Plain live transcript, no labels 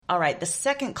All right, the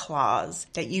second clause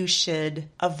that you should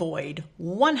avoid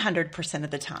 100% of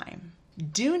the time.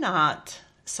 Do not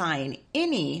sign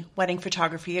any wedding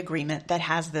photography agreement that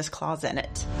has this clause in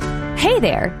it. Hey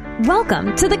there!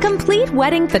 Welcome to the Complete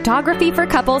Wedding Photography for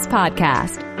Couples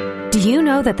podcast. Do you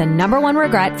know that the number one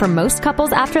regret for most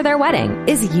couples after their wedding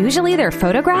is usually their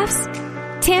photographs?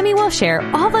 Tammy will share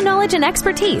all the knowledge and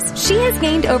expertise she has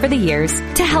gained over the years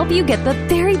to help you get the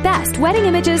very best wedding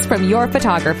images from your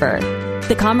photographer.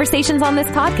 The conversations on this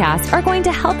podcast are going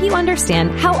to help you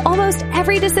understand how almost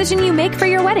every decision you make for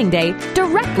your wedding day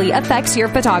directly affects your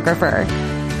photographer.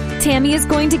 Tammy is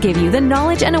going to give you the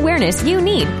knowledge and awareness you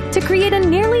need to create a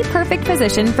nearly perfect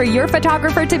position for your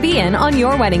photographer to be in on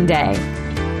your wedding day.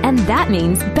 And that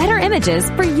means better images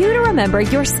for you to remember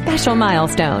your special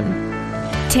milestone.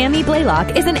 Tammy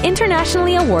Blaylock is an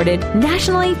internationally awarded,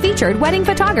 nationally featured wedding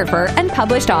photographer and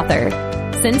published author.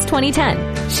 Since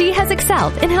 2010, she has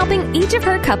excelled in helping each of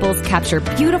her couples capture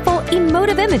beautiful,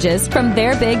 emotive images from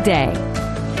their big day.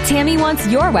 Tammy wants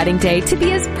your wedding day to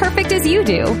be as perfect as you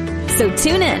do. So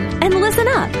tune in and listen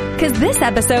up, because this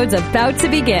episode's about to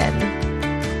begin.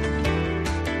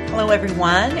 Hello,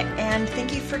 everyone, and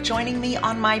thank you for joining me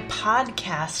on my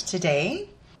podcast today.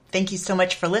 Thank you so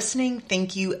much for listening.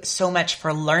 Thank you so much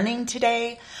for learning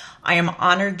today. I am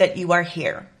honored that you are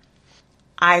here.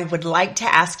 I would like to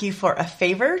ask you for a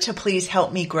favor to please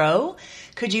help me grow.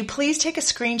 Could you please take a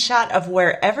screenshot of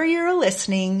wherever you're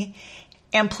listening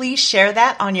and please share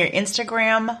that on your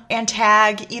Instagram and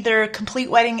tag either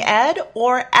Complete Wedding Ed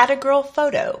or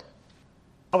 @agirlphoto.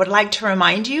 I would like to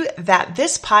remind you that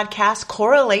this podcast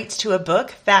correlates to a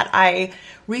book that I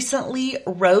recently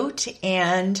wrote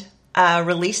and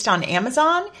released on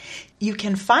Amazon. You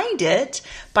can find it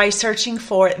by searching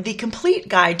for The Complete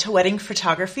Guide to Wedding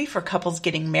Photography for Couples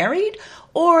Getting Married,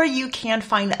 or you can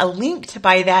find a link to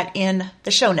buy that in the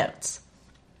show notes.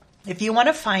 If you want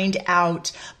to find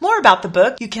out more about the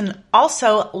book, you can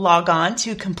also log on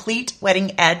to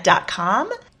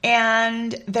CompleteWeddingEd.com,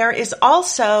 and there is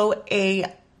also a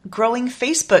growing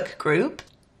Facebook group.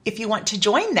 If you want to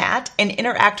join that and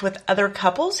interact with other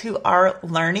couples who are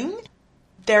learning,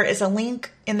 there is a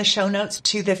link in the show notes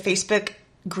to the Facebook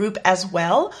group as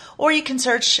well, or you can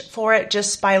search for it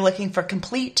just by looking for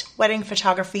Complete Wedding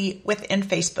Photography within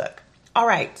Facebook. All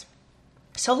right,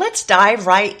 so let's dive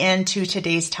right into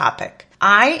today's topic.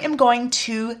 I am going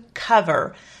to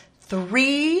cover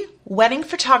 3 wedding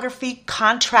photography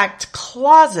contract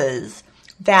clauses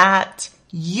that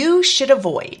you should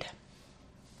avoid.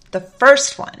 The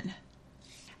first one,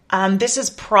 this is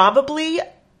probably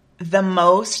the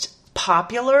most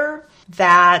popular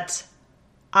that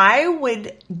I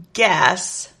would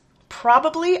guess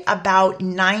probably about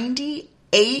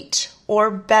 98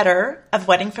 or better of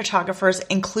wedding photographers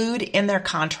include in their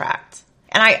contract.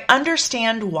 And I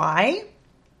understand why.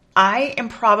 I am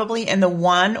probably in the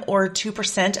 1 or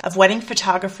 2% of wedding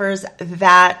photographers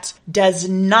that does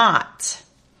not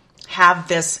have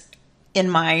this in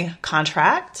my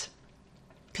contract,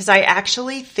 because I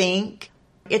actually think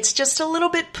it's just a little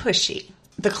bit pushy.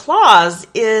 The clause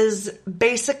is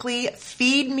basically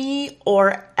feed me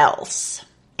or else.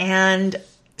 And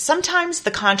sometimes the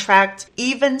contract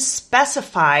even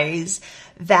specifies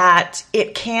that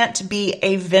it can't be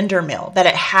a vendor meal, that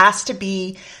it has to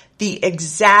be the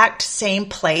exact same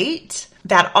plate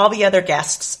that all the other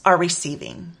guests are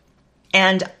receiving.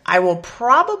 And I will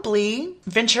probably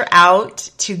venture out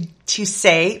to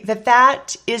say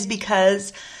that is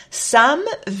because some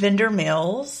vendor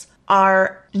meals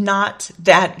are not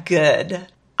that good.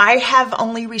 I have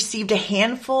only received a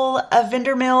handful of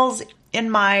vendor meals in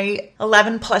my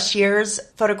 11 plus years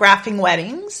photographing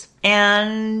weddings,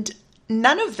 and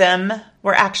none of them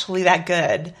were actually that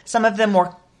good. Some of them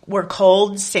were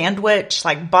cold sandwich,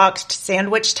 like boxed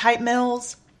sandwich type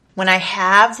meals. When I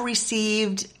have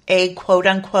received a quote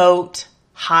unquote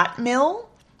hot meal,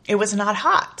 it was not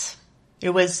hot.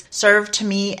 It was served to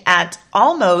me at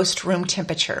almost room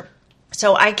temperature.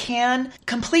 So I can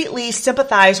completely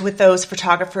sympathize with those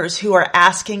photographers who are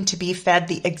asking to be fed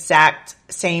the exact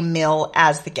same meal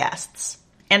as the guests.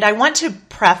 And I want to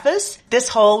preface this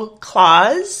whole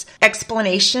clause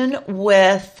explanation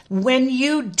with, when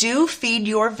you do feed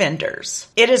your vendors,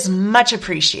 it is much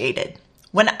appreciated.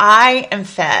 When I am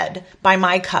fed by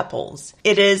my couples,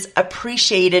 it is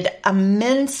appreciated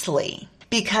immensely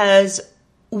because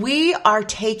we are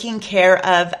taking care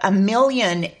of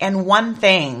 1,000,001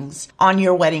 things on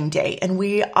your wedding day, and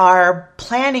we are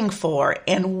planning for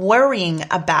and worrying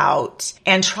about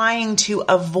and trying to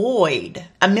avoid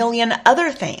 1,000,000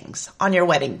 other things on your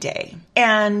wedding day.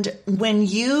 And when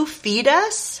you feed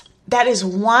us, that is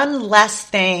one less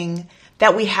thing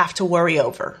that we have to worry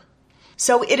over.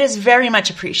 So it is very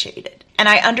much appreciated. And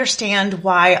I understand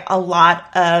why a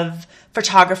lot of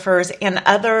photographers and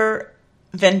other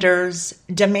vendors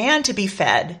demand to be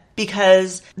fed,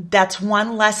 because that's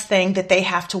one less thing that they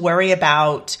have to worry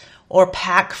about or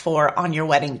pack for on your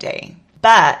wedding day.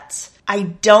 But I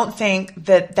don't think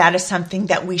that that is something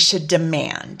that we should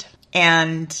demand.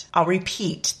 And I'll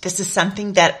repeat, this is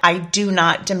something that I do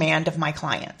not demand of my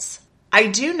clients. I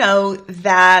do know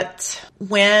that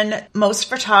when most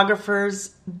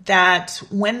photographers, that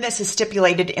when this is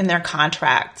stipulated in their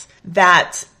contract,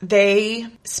 that they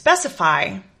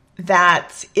specify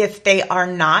that if they are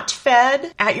not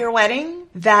fed at your wedding,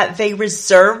 that they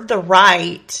reserve the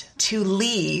right to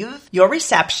leave your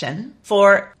reception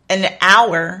for an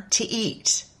hour to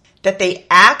eat. That they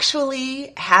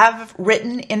actually have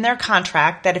written in their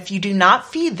contract that if you do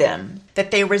not feed them,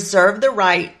 that they reserve the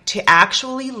right to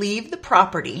actually leave the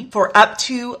property for up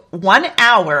to 1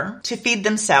 hour to feed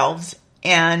themselves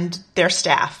and their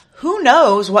staff. Who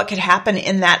knows what could happen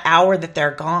in that hour that they're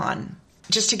gone?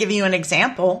 Just to give you an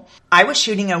example, I was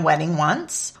shooting a wedding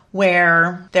once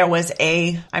where there was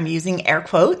I'm using air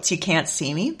quotes, you can't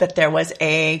see me, but there was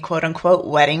a quote unquote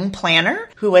wedding planner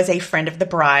who was a friend of the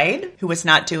bride who was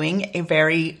not doing a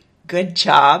very good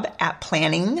job at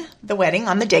planning the wedding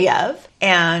on the day of.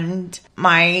 And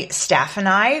my staff and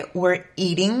I were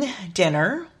eating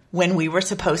dinner when we were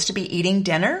supposed to be eating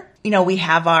dinner. You know, we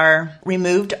have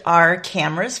removed our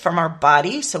cameras from our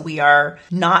body, so we are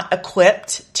not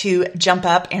equipped to jump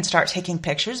up and start taking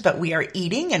pictures, but we are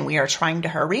eating and we are trying to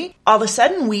hurry. All of a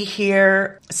sudden, we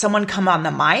hear someone come on the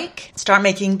mic, start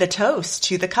making the toast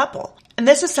to the couple. And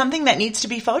this is something that needs to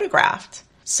be photographed.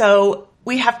 So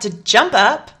we have to jump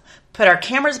up, put our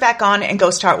cameras back on, and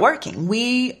go start working.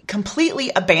 We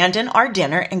completely abandon our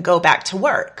dinner and go back to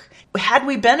work. Had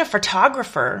we been a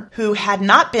photographer who had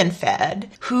not been fed,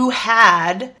 who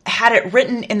had it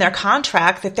written in their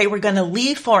contract that they were going to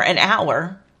leave for an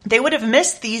hour, they would have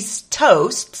missed these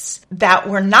toasts that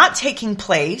were not taking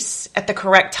place at the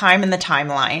correct time in the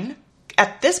timeline.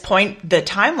 At this point, the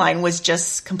timeline was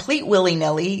just complete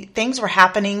willy-nilly. Things were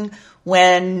happening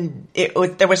when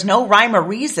there was no rhyme or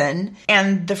reason.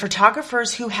 And the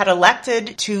photographers who had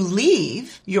elected to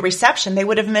leave your reception, they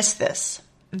would have missed this.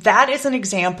 That is an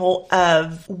example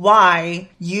of why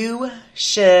you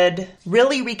should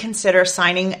really reconsider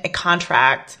signing a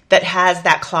contract that has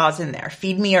that clause in there,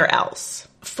 feed me or else.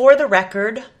 For the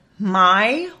record,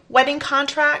 my wedding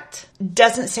contract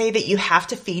doesn't say that you have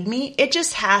to feed me. It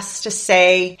just has to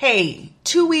say, hey,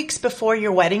 2 weeks before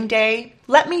your wedding day,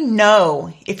 let me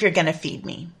know if you're going to feed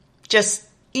me. Just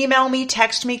email me,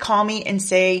 text me, call me and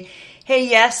say, hey,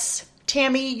 yes,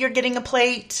 Tammy, you're getting a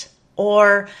plate.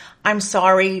 Or, I'm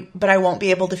sorry, but I won't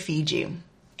be able to feed you.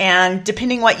 And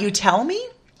depending what you tell me,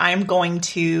 I'm going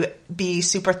to be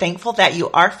super thankful that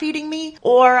you are feeding me,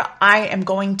 or I am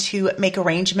going to make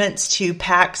arrangements to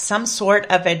pack some sort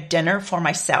of a dinner for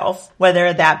myself,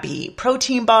 whether that be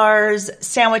protein bars,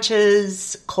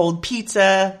 sandwiches, cold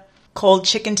pizza, cold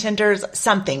chicken tenders,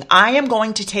 something. I am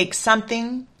going to take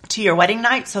something to your wedding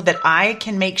night so that I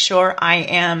can make sure I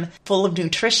am full of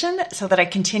nutrition so that I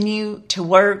continue to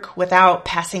work without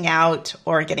passing out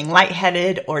or getting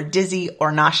lightheaded or dizzy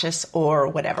or nauseous or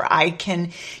whatever. I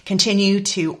can continue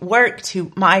to work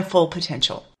to my full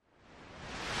potential.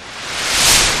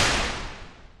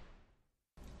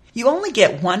 You only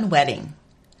get one wedding,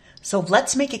 so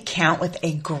let's make it count with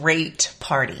a great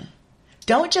party.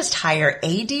 Don't just hire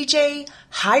a DJ,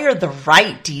 hire the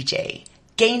right DJ.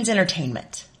 Gaines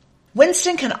Entertainment.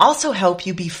 Winston can also help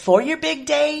you before your big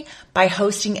day by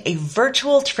hosting a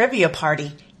virtual trivia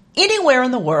party anywhere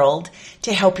in the world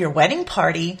to help your wedding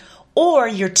party or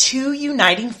your two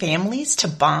uniting families to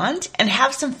bond and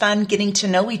have some fun getting to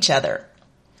know each other.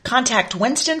 Contact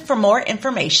Winston for more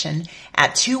information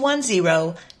at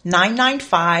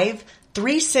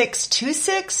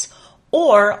 210-995-3626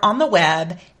 or on the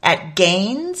web at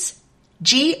Gaines,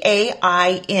 Gaines,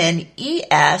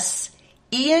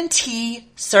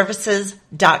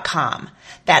 ENTservices.com.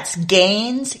 That's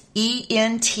Gaines,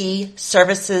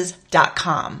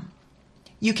 ENTservices.com.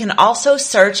 You can also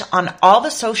search on all the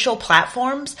social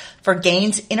platforms for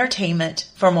Gaines Entertainment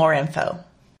for more info.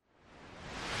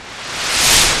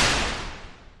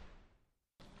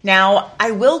 Now,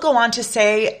 I will go on to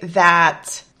say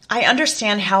that I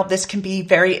understand how this can be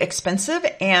very expensive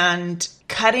and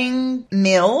cutting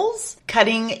meals,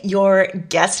 cutting your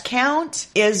guest count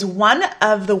is one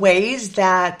of the ways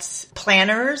that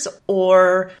planners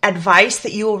or advice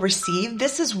that you will receive.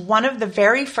 This is one of the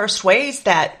very first ways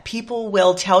that people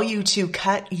will tell you to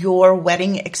cut your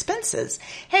wedding expenses.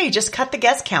 Hey, just cut the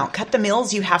guest count, cut the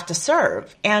meals you have to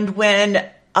serve. And when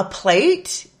a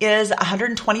plate is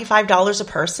 $125 a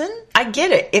person, I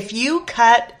get it. If you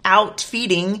cut out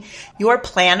feeding your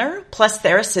planner plus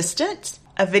their assistant,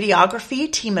 a videography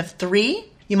team of 3,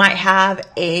 you might have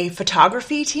a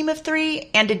photography team of 3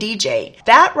 and a DJ.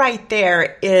 That right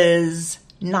there is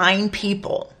 9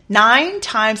 people. 9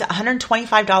 times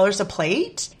 $125 a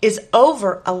plate is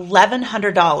over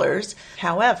 $1,100.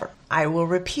 However, I will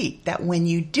repeat that when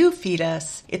you do feed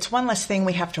us, it's one less thing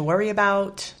we have to worry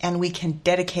about, and we can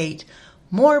dedicate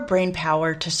more brain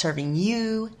power to serving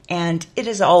you, and it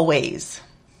is always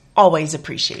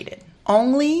appreciated.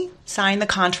 Only sign the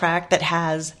contract that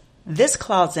has this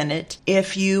clause in it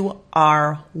if you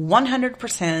are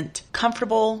 100%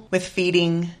 comfortable with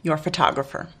feeding your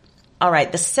photographer. All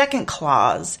right, the second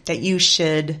clause that you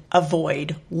should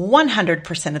avoid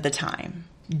 100% of the time.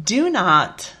 Do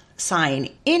not sign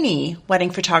any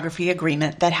wedding photography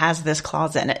agreement that has this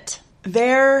clause in it.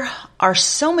 There are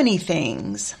so many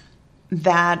things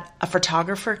that a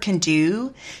photographer can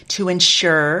do to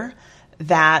ensure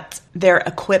that their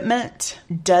equipment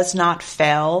does not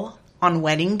fail on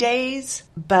wedding days,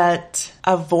 but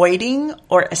avoiding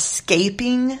or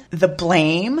escaping the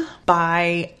blame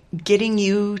by getting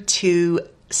you to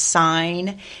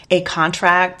sign a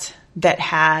contract that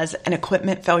has an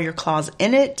equipment failure clause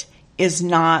in it is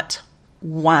not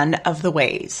one of the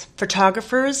ways.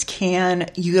 Photographers can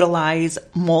utilize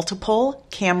multiple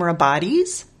camera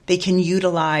bodies. They can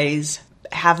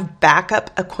have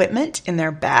backup equipment in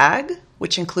their bag,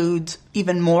 which includes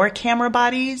even more camera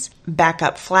bodies,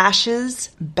 backup flashes,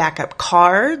 backup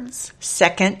cards,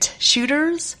 second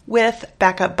shooters with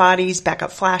backup bodies,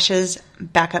 backup flashes,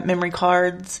 backup memory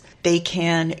cards. They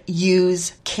can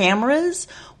use cameras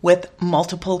with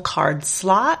multiple card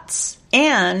slots,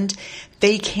 and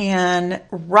they can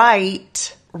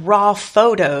write raw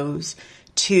photos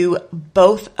to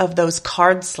both of those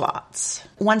card slots.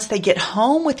 Once they get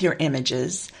home with your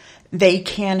images, they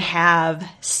can have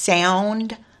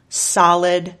sound,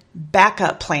 solid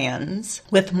backup plans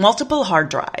with multiple hard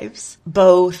drives,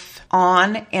 both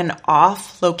on and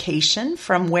off location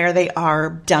from where they are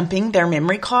dumping their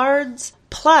memory cards.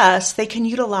 Plus, they can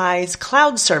utilize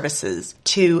cloud services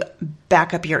to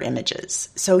back up your images.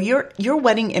 So your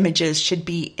wedding images should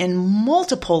be in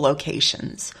multiple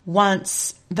locations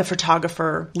once the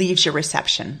photographer leaves your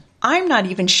reception. I'm not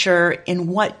even sure in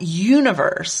what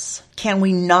universe can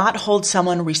we not hold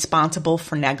someone responsible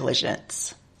for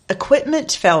negligence.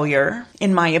 Equipment failure,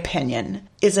 in my opinion,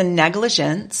 is a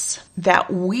negligence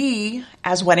that we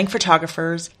as wedding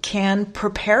photographers can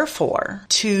prepare for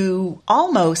to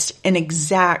almost an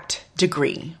exact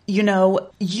degree. You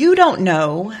don't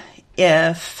know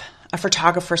if a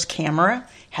photographer's camera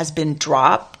has been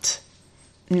dropped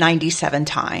 97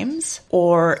 times,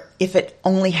 or if it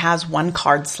only has one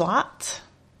card slot,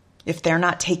 if they're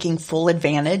not taking full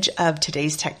advantage of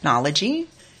today's technology.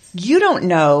 You don't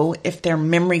know if their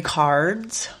memory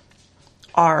cards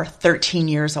are 13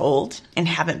 years old and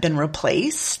haven't been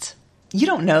replaced. You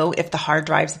don't know if the hard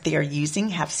drives that they are using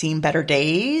have seen better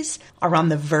days, are on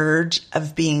the verge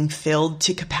of being filled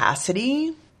to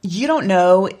capacity. You don't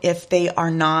know if they are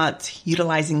not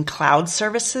utilizing cloud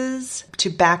services to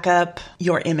back up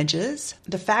your images.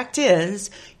 The fact is,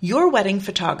 your wedding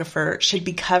photographer should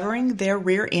be covering their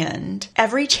rear end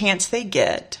every chance they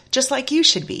get, just like you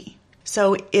should be.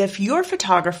 So if your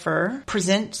photographer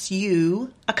presents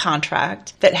you a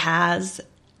contract that has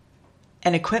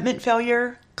an equipment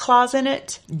failure clause in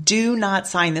it, do not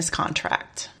sign this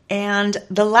contract. And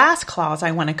the last clause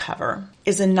I want to cover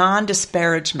is a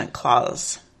non-disparagement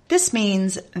clause. This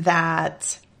means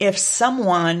that if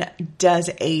someone does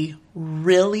a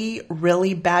really,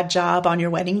 really bad job on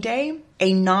your wedding day,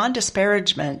 a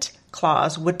non-disparagement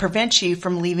clause would prevent you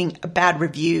from leaving a bad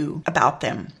review about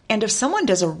them. And if someone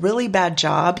does a really bad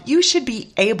job, you should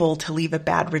be able to leave a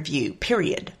bad review,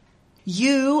 period.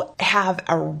 You have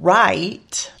a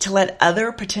right to let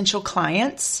other potential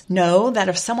clients know that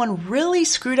if someone really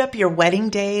screwed up your wedding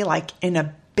day, like in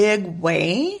a big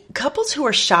way, couples who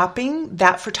are shopping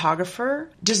that photographer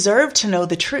deserve to know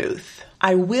the truth.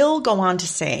 I will go on to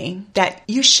say that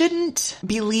you shouldn't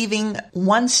be leaving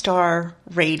 1-star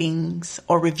ratings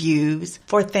or reviews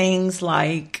for things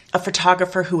like a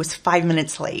photographer who was 5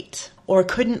 minutes late or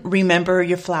couldn't remember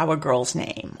your flower girl's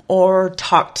name or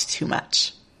talked too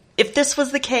much. If this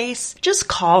was the case, just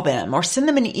call them or send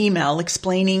them an email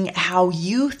explaining how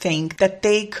you think that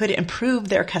they could improve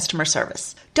their customer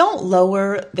service. Don't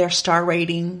lower their star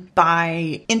rating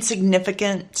by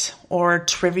insignificant or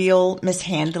trivial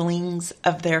mishandlings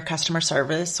of their customer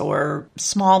service or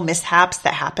small mishaps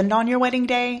that happened on your wedding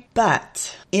day.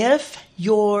 But if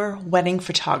your wedding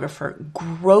photographer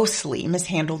grossly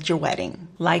mishandled your wedding,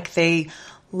 like they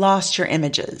lost your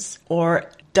images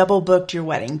or double booked your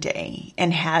wedding day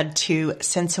and had to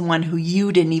send someone who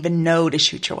you didn't even know to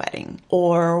shoot your wedding,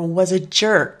 or was a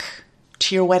jerk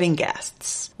to your wedding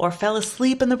guests, or fell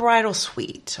asleep in the bridal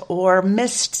suite, or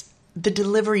missed the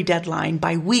delivery deadline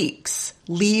by weeks,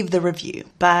 leave the review.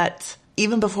 But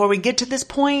even before we get to this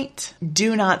point,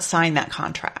 do not sign that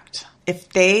contract. If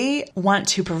they want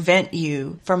to prevent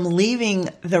you from leaving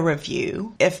the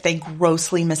review, if they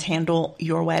grossly mishandle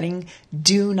your wedding,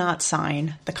 do not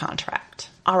sign the contract.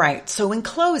 All right, so in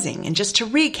closing, and just to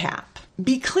recap,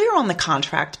 be clear on the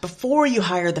contract before you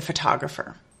hire the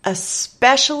photographer.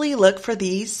 Especially look for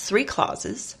these 3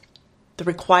 clauses: the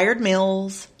required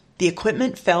meals, the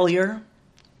equipment failure,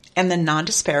 and the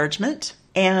non-disparagement.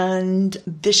 And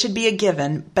this should be a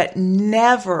given, but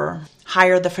never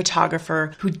hire the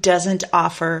photographer who doesn't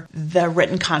offer the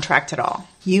written contract at all.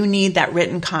 You need that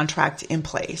written contract in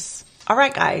place. All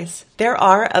right, guys, there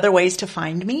are other ways to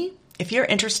find me. If you're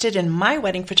interested in my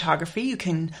wedding photography, you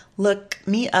can look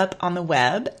me up on the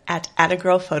web at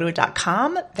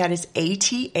attagirlphoto.com. That is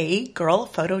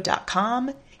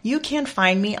ATAgirlphoto.com. You can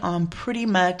find me on pretty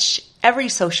much every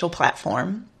social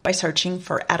platform by searching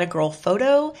for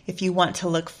 @agirlphoto. If you want to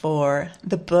look for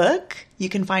the book, you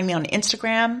can find me on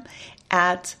Instagram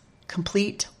at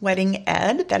Complete Wedding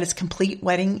Ed. That is Complete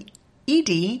Wedding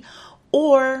ED,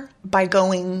 or by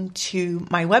going to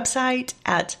my website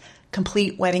at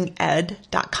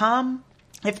CompleteWeddingEd.com.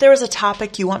 If there is a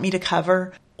topic you want me to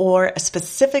cover or a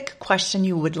specific question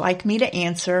you would like me to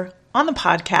answer on the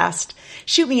podcast,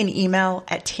 shoot me an email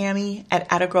at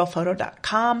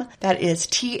Tammy@attagirlphoto.com. That is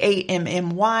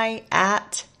TAMMY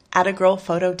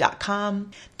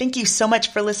 @attagirlphoto.com. Thank you so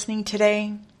much for listening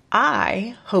today.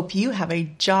 I hope you have a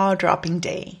jaw-dropping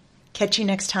day. Catch you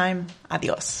next time.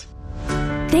 Adios.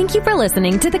 Thank you for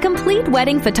listening to the Complete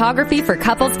Wedding Photography for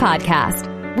Couples podcast.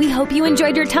 We hope you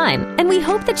enjoyed your time, and we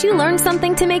hope that you learned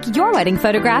something to make your wedding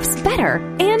photographs better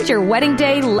and your wedding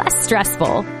day less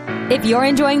stressful. If you're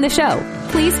enjoying the show,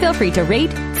 please feel free to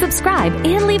rate, subscribe,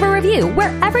 and leave a review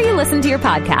wherever you listen to your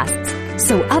podcasts,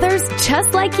 so others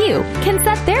just like you can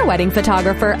set their wedding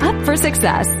photographer up for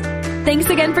success. Thanks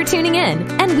again for tuning in,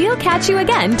 and we'll catch you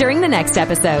again during the next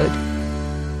episode.